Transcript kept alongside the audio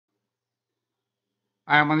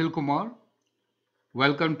I am Anil Kumar.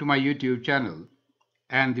 Welcome to my YouTube channel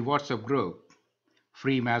and the WhatsApp group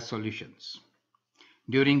Free Math Solutions.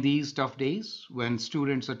 During these tough days when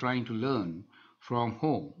students are trying to learn from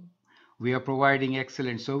home, we are providing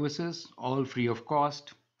excellent services, all free of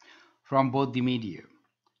cost, from both the media,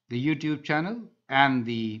 the YouTube channel and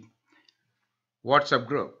the WhatsApp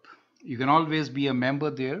group. You can always be a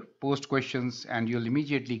member there, post questions, and you'll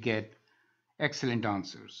immediately get excellent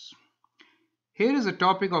answers. Here is a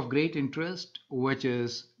topic of great interest, which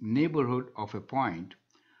is neighborhood of a point.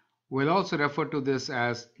 We'll also refer to this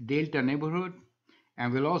as delta neighborhood,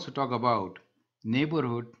 and we'll also talk about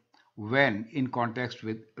neighborhood when in context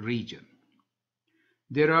with region.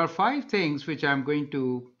 There are 5 things which I'm going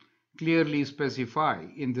to clearly specify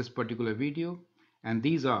in this particular video, and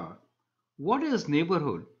these are: what is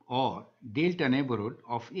neighborhood or delta neighborhood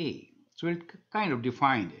of A? So we'll kind of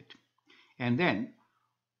define it. And then,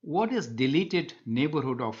 what is deleted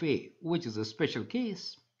neighborhood of A, which is a special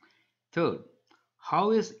case? Third, how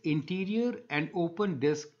is interior and open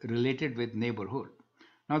disk related with neighborhood?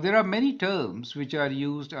 Now, there are many terms which are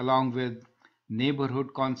used along with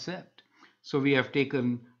neighborhood concept. So we have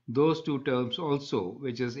taken those 2 terms also,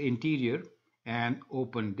 which is interior and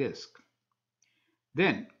open disk.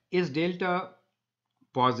 Then, is delta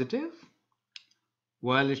positive?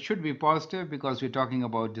 Well, it should be positive because we're talking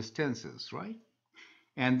about distances, right?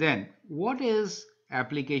 And then, what is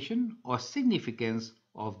application or significance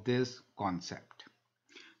of this concept?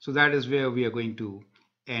 So that is where we are going to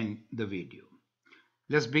end the video.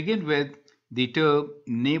 Let's begin with the term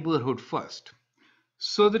neighborhood first.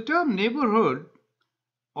 So the term neighborhood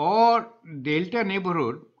or delta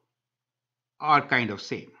neighborhood are kind of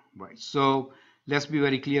same, right? So let's be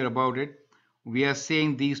very clear about it. We are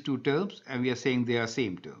saying these 2 terms and we are saying they are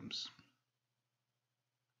same terms.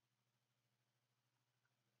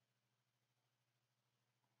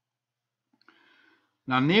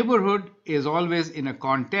 Now, neighborhood is always in a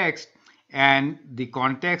context, and the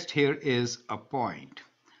context here is a point.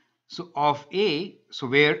 So of A, so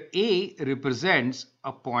where A represents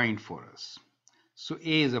a point for us. So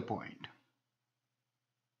A is a point.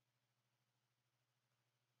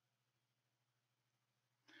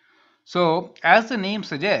 So as the name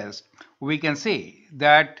suggests, we can say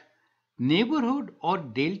that neighborhood or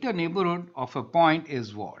delta neighborhood of a point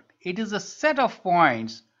is what? It is a set of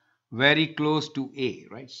points very close to A,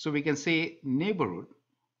 right? So we can say neighborhood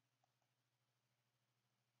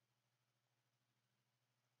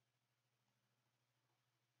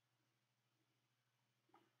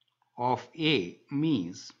of A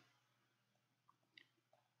means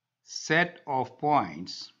set of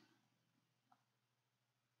points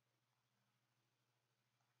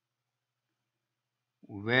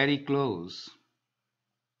very close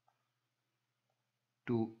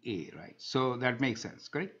to A, right? So that makes sense,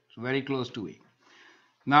 correct? So very close to A.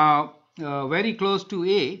 Now, very close to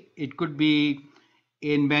A, it could be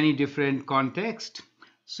in many different contexts.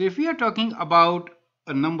 So if we are talking about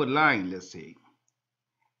a number line, let's say,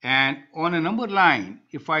 and on a number line,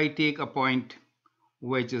 if I take a point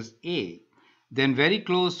which is A, then very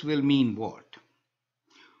close will mean what?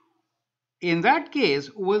 In that case,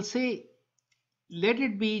 we'll say let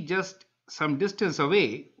it be just some distance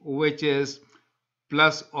away, which is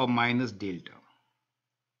plus or minus delta.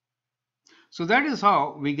 So that is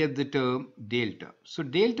how we get the term delta. So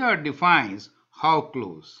delta defines how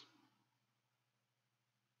close.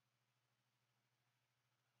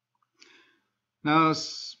 Now,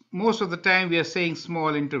 most of the time we are saying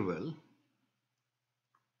small interval.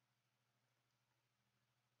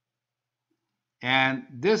 And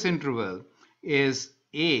this interval is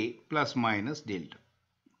A plus minus delta.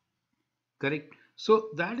 Correct? So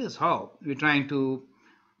that is how we're trying to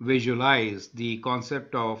visualize the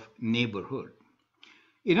concept of neighborhood.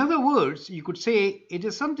 In other words, you could say it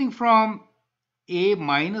is something from A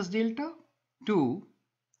minus delta to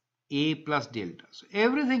A plus delta. So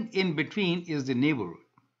everything in between is the neighborhood.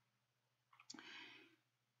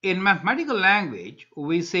 In mathematical language,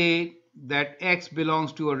 we say that x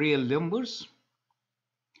belongs to a real numbers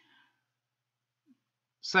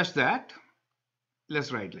such that,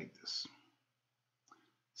 let's write like this,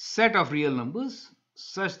 set of real numbers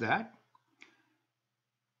such that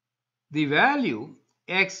the value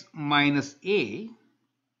x minus a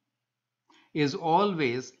is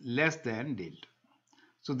always less than delta.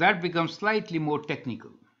 So that becomes slightly more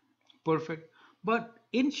technical. Perfect. But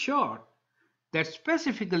in short, that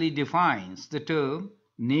specifically defines the term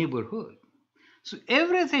neighborhood. So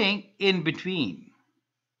everything in between,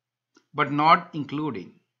 but not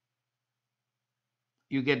including.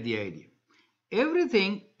 You get the idea.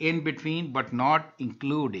 Everything in between, but not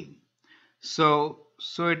including. So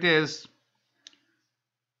So it is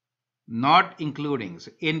not including,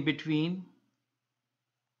 so in between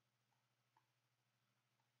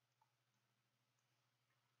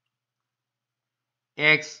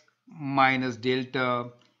x minus delta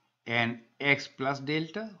and x plus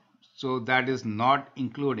delta. So that is not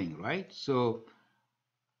including, right? So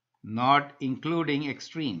not including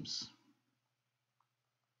extremes.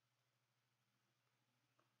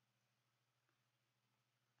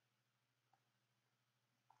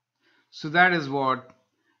 So that is what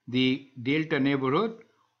the delta neighborhood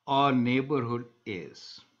or neighborhood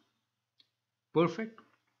is. Perfect.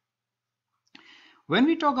 When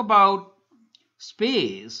we talk about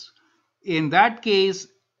space, in that case,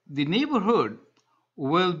 the neighborhood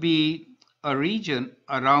will be a region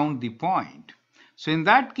around the point. So in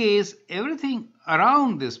that case, everything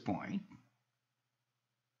around this point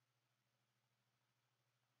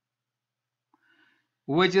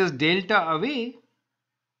which is delta away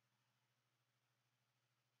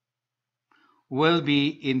will be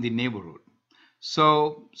in the neighborhood.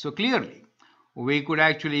 So clearly, we could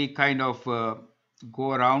actually kind of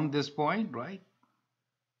go around this point, right?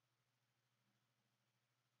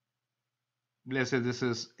 Let's say this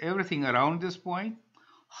is everything around this point.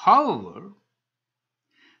 However,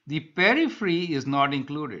 the periphery is not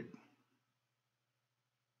included.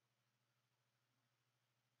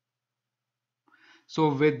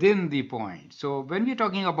 So within the point. So when we're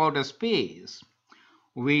talking about a space,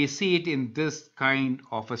 we see it in this kind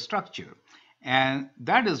of a structure. And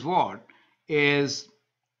that is what is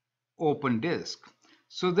open disk.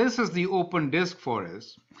 So this is the open disk for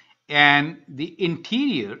us, and the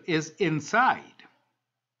interior is inside.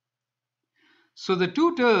 So the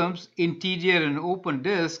two terms, interior and open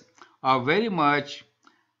disk, are very much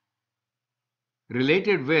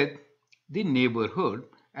related with the neighborhood,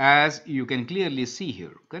 as you can clearly see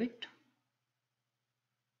here, correct?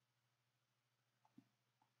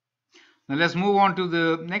 Now let's move on to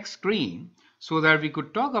the next screen so that we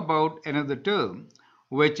could talk about another term,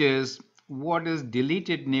 which is what is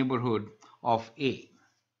deleted neighborhood of A.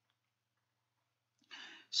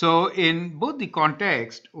 So in both the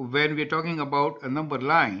context, when we're talking about a number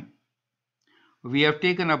line, we have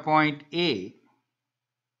taken a point A,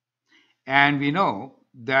 and we know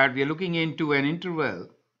that we are looking into an interval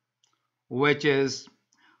which is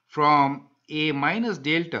from A minus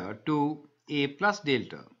delta to A plus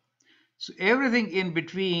delta. So everything in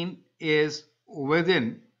between is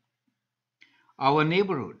within our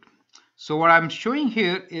neighborhood. So what I'm showing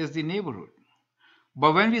here is the neighborhood.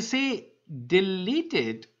 But when we say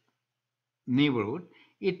deleted neighborhood,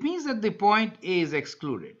 it means that the point A is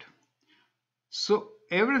excluded. So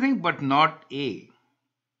everything but not A.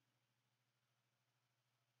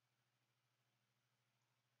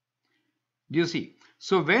 Do you see?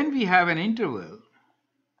 So when we have an interval,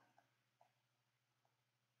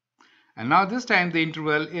 and now this time the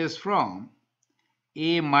interval is from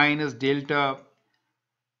A minus delta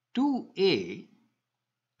to A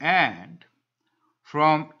and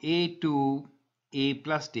from A to A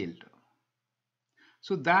plus delta.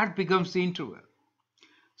 So that becomes the interval.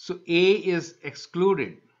 So A is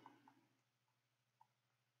excluded.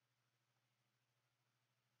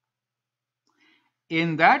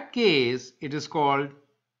 In that case, it is called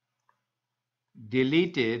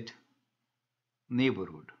deleted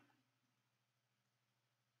neighborhood.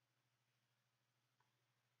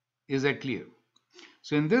 Is that clear?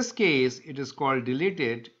 So in this case, it is called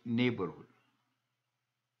deleted neighborhood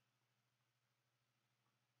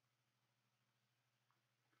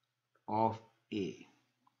of A.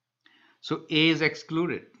 So A is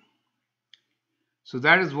excluded. So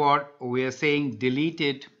that is what we are saying,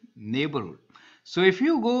 deleted neighborhood. So if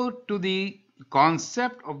you go to the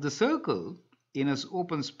concept of the circle in an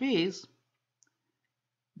open space,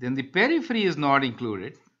 then the periphery is not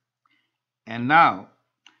included. And now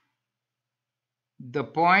the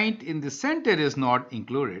point in the center is not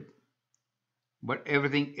included, but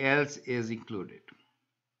everything else is included.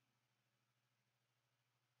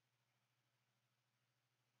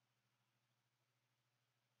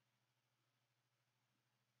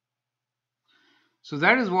 So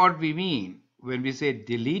that is what we mean when we say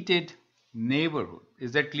deleted neighborhood.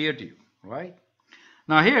 Is that clear to you, right?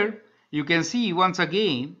 Now here you can see once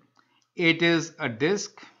again it is a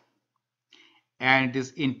disk and it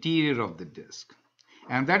is interior of the disk.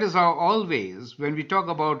 And that is how always when we talk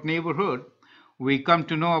about neighborhood, we come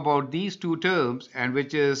to know about these two terms, and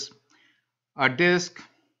which is a disk,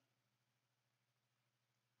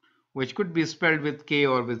 which could be spelled with K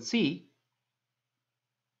or with C,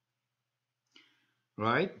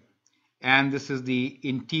 right? And this is the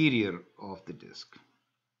interior of the disk.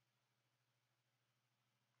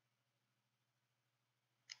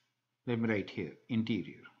 Let me write here,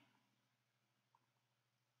 interior.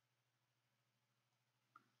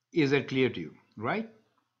 Is that clear to you, right?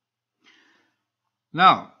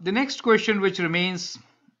 Now, the next question which remains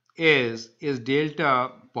is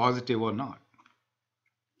delta positive or not?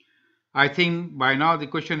 I think by now the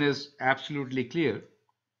question is absolutely clear.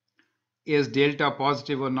 Is delta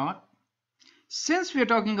positive or not? Since we are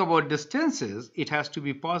talking about distances, it has to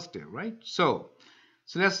be positive, right? So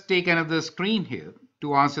let's take another screen here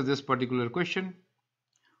to answer this particular question,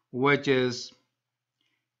 which is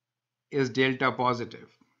delta positive?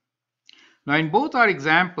 Now, in both our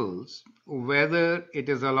examples, whether it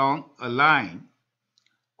is along a line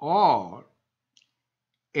or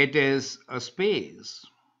it is a space,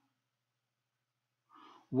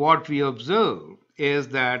 what we observe is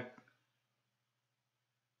that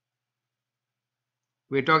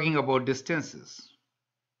we're talking about distances.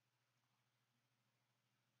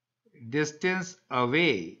 Distance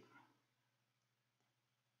away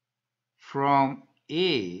from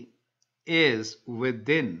A is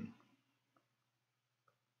within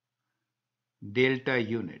delta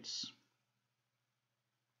units.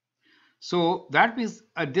 So that means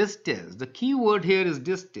a distance. The key word here is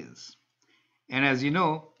distance. And as you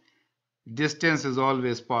know, distance is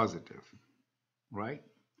always positive, right?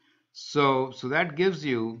 So that gives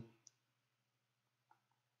you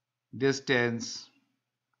distance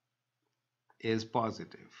is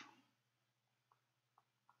positive.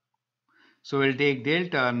 So we'll take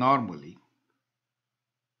delta normally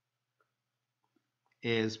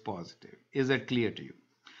is positive. Is that clear to you?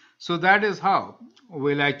 So that is how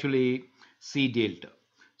we'll actually see delta.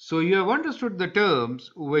 So you have understood the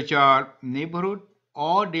terms which are neighborhood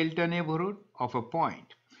or delta neighborhood of a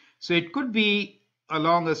point. So it could be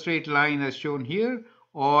along a straight line as shown here,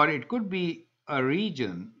 or it could be a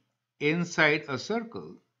region inside a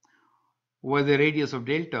circle with a radius of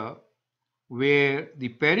delta where the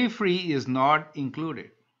periphery is not included.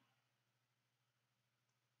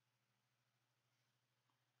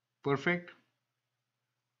 Perfect?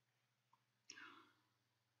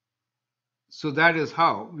 So that is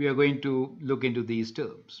how we are going to look into these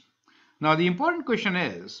terms. Now the important question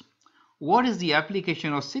is, what is the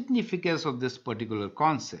application or significance of this particular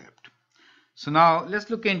concept? So now let's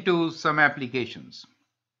look into some applications.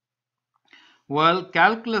 Well,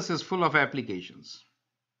 calculus is full of applications.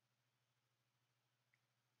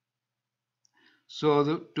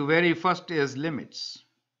 So the very first is limits.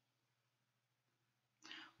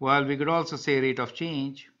 Well, we could also say rate of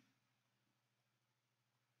change.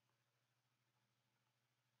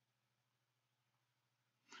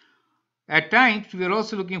 At times, we are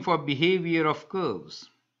also looking for behavior of curves.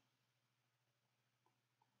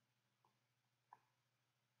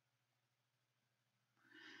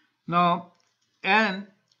 Now, and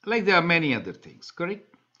like there are many other things,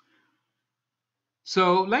 correct?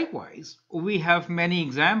 So likewise, we have many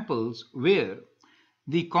examples where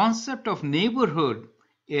the concept of neighborhood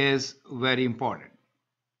is very important.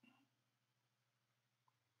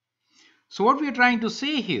 So what we are trying to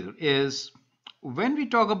say here is when we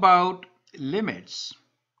talk about limits,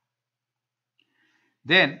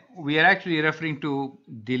 then we are actually referring to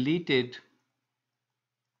deleted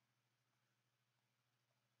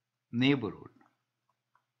neighborhood.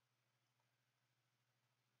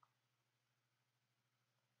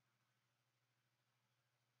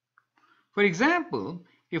 For example,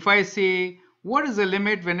 if I say, what is the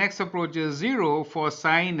limit when x approaches 0 for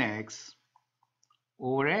sine x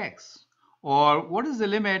over x? Or what is the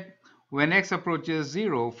limit when x approaches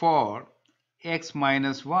 0 for x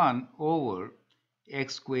minus 1 over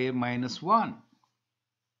x squared minus 1?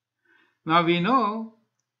 Now we know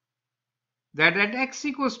that at x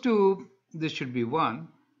equals 2, this should be 1.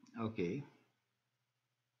 Okay.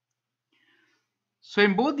 So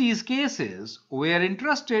in both these cases, we are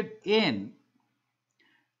interested in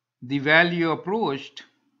the value approached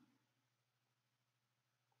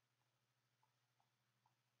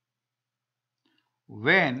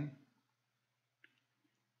when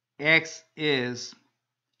x is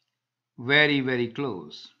very, very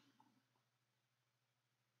close.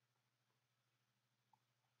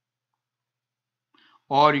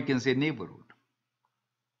 Or you can say neighborhood.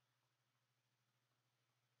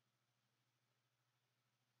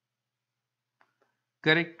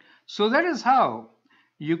 Correct? So that is how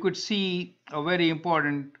you could see a very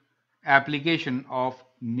important application of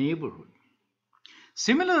neighborhood.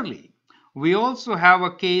 Similarly, we also have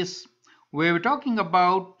a case where we're talking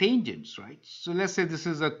about tangents, right? So let's say this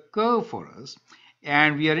is a curve for us,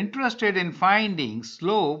 and we are interested in finding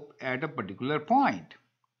slope at a particular point.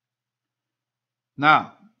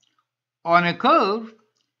 Now, on a curve,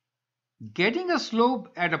 Getting a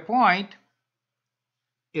slope at a point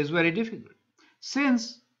is very difficult.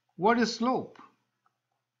 Since what is slope?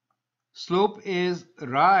 Slope is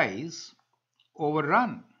rise over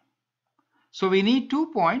run. So we need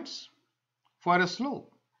 2 points for a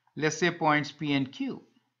slope. Let's say points P and Q.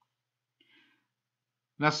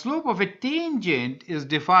 Now slope of a tangent is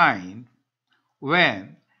defined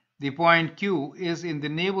when the point Q is in the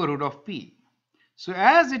neighborhood of P. So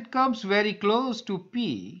as it comes very close to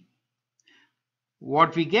P,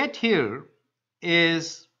 what we get here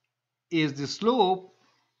is the slope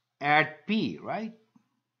at P, right?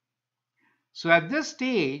 So at this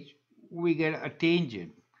stage, we get a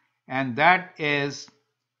tangent, and that is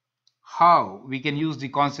how we can use the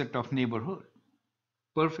concept of neighborhood.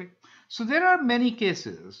 Perfect. So there are many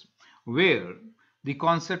cases where the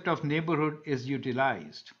concept of neighborhood is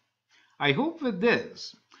utilized. I hope with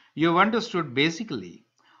this you've understood basically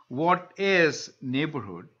what is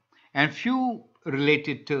neighborhood and few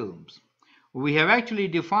related terms. We have actually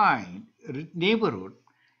defined neighborhood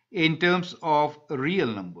in terms of real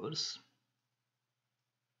numbers.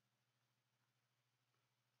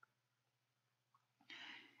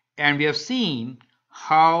 And we have seen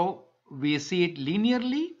how we see it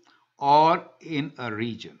linearly or in a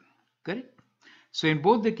region. Correct? So in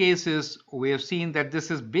both the cases, we have seen that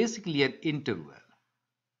this is basically an interval.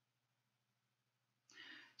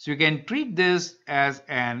 So you can treat this as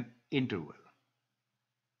an interval.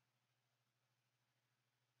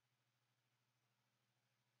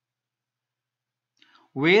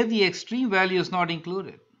 Where the extreme value is not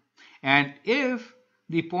included. And if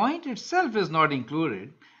the point itself is not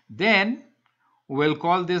included, then we'll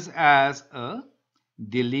call this as a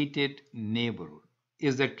deleted neighborhood.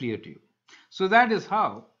 Is that clear to you? So that is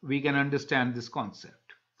how we can understand this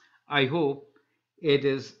concept. I hope it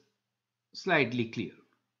is slightly clear.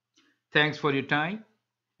 Thanks for your time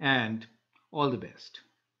and all the best.